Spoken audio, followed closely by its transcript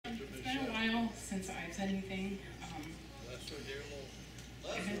since I've said anything.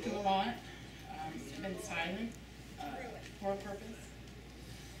 I've been through a lot. I've been silent for a purpose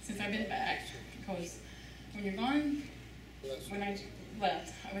since I've been back, because when you're gone, when I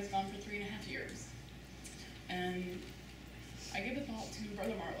left, I was gone for 3.5 years. And I gave it all to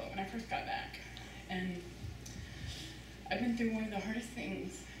Brother Marlowe when I first got back. And I've been through one of the hardest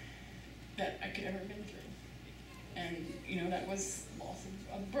things that I could ever been through. And, you know, that was loss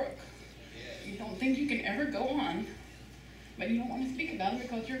of Brooke. You don't think you can ever go on, but you don't want to speak about it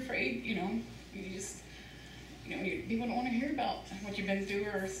because you're afraid, you know, people don't want to hear about what you've been through,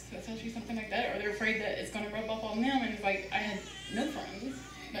 or especially something like that, or they're afraid that it's going to rub off on them. And it's like, I had no friends,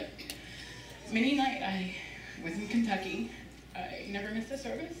 but many night I was in Kentucky. I never missed a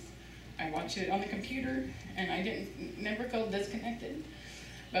service. I watched it on the computer, and I never felt disconnected.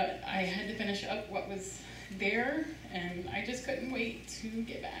 But I had to finish up what was there, and I just couldn't wait to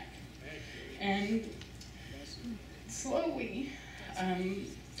get back. And slowly,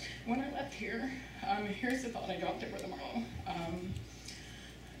 when I left here, here's the thought I dropped to Brother Marlowe.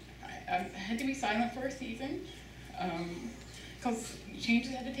 I had to be silent for a season, because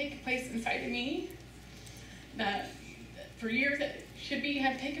changes had to take place inside of me that for years that should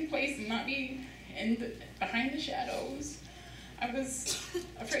have taken place and not be behind the shadows. I was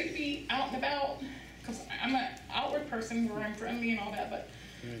afraid to be out and about, because I'm an outward person where I'm friendly and all that, but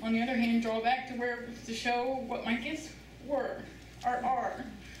on the other hand, draw back to show what my gifts are.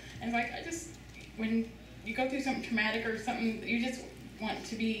 And like, when you go through something traumatic or something, you just want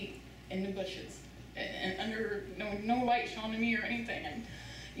to be in the bushes and under no light shone on me or anything. And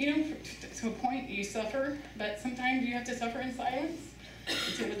you know, to a point you suffer, but sometimes you have to suffer in silence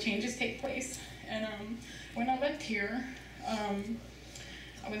until the changes take place. And when I left here,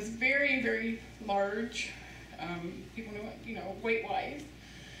 I was very, very large. People know, you know, weight-wise.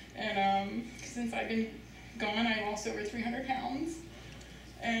 And since I've been gone, I lost over 300 pounds.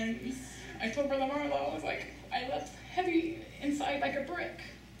 And I told Brother Marlowe, I was like, I left heavy inside like a brick.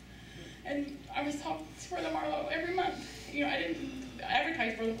 And I was talking to Brother Marlowe every month. You know, I didn't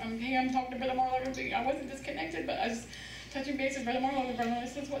advertise Brother, hey, I'm talking to Brother Marlowe every week. I wasn't disconnected, but I was touching base with Brother Marlowe, and Brother Marlowe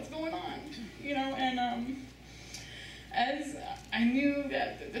says, what's going on? You know, and as I knew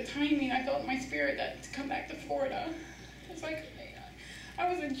that the timing, I felt in my spirit that to come back to Florida, it's like, I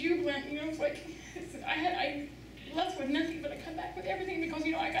was a jubilant, you know, it's like, I left with nothing, but I come back with everything, because,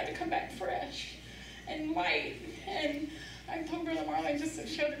 you know, I got to come back fresh and light. And I told Brother Marlowe, I just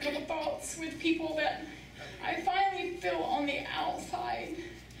shared a couple thoughts with people that I finally feel on the outside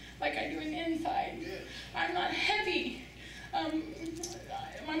like I do on the inside. I'm not heavy.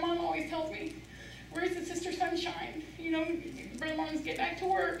 My mom always tells me, where's the Sister Sunshine? You know, Brother Marlowe's get back to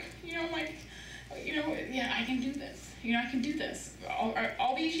work. You know, I'm like, you know, yeah, I can do this. You know, I can do this.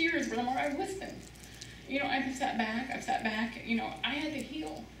 All these years, Brother Marlowe, I've listened. You know, I've sat back. You know, I had to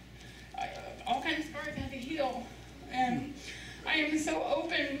heal. All kinds of scars I had to heal. And I am so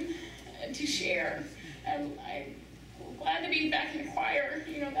open to share. And I'm glad to be back in the choir.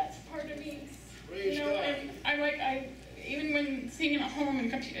 You know, that's part of me. You know, and even when singing at home in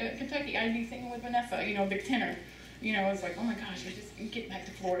Kentucky, I'd be singing with Vanessa, you know, big tenor. You know, it's like, oh my gosh, I just get back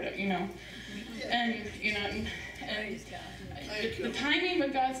to Florida, you know. And, you know, and the timing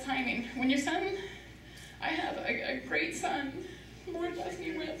with God's timing. When your son, I have a great son, Lord bless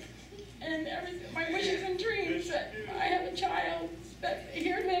me with, and my wishes and dreams that I have a child that's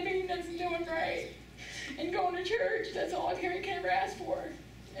here living, that's doing right, and going to church, that's all a parent can ever ask for.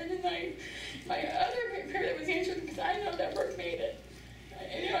 And then my other prayer that was answered, because I know that Brooke made it.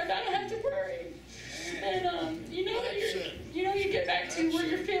 And, you know, I don't have to worry. And you know that you get back to where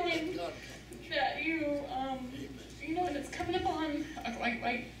you're feeling that you know, and it's coming upon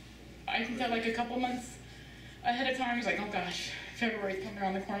like I can tell like a couple months ahead of time. It's like, oh gosh, February's coming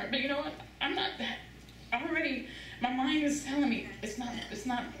around the corner. But you know what? I'm not that. I'm already. My mind is telling me it's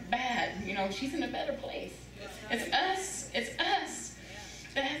not bad. You know, she's in a better place. It's us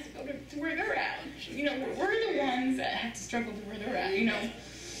that has to go to where they're at. You know, we're the ones that have to struggle to where they're at. You know,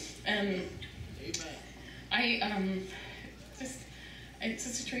 and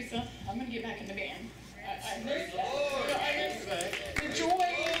Sister Teresa, I'm gonna get back in the band. I miss that. The joy.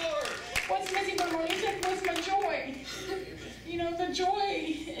 What's missing from Malaysia was my joy. You know, the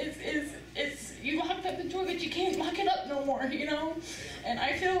joy is you locked up the joy, but you can't lock it up no more. You know, and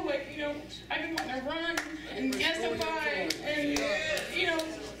I feel like, you know, I've been wanting to run and testify, and you know,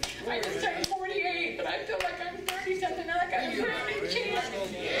 I just turned 48, but I feel like I'm 30 something, and I got a pretty chance.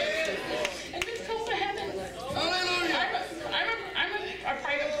 And this close to heaven. I'm a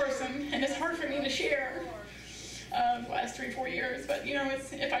private person, and it's hard for me to share the last 3-4 years. But you know,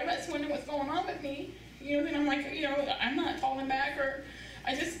 if I I let someone know what's going on with me, you know, then I'm like, you know, I'm not falling back, or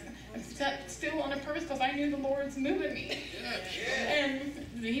I'm still on a purpose because I knew the Lord's moving me. And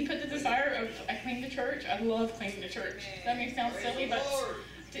he put the desire of, I clean the church. I love cleaning the church. That may sound silly, but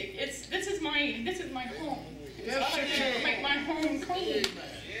this is my home. So I like to make my home clean.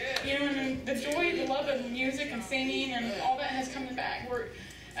 You know, and the joy, the love of music and singing and all that has come back.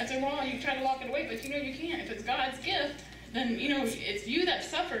 I said, well, you try to lock it away, but you know you can't. If it's God's gift, then, you know, it's you that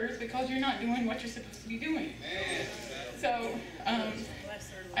suffers because you're not doing what you're supposed to be doing. So,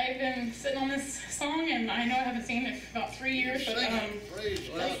 I've been sitting on this song, and I know I haven't seen it for about 3 years, but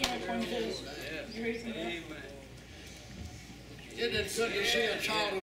that's what I'm going to do. You ready to sing it? Isn't it good to see a child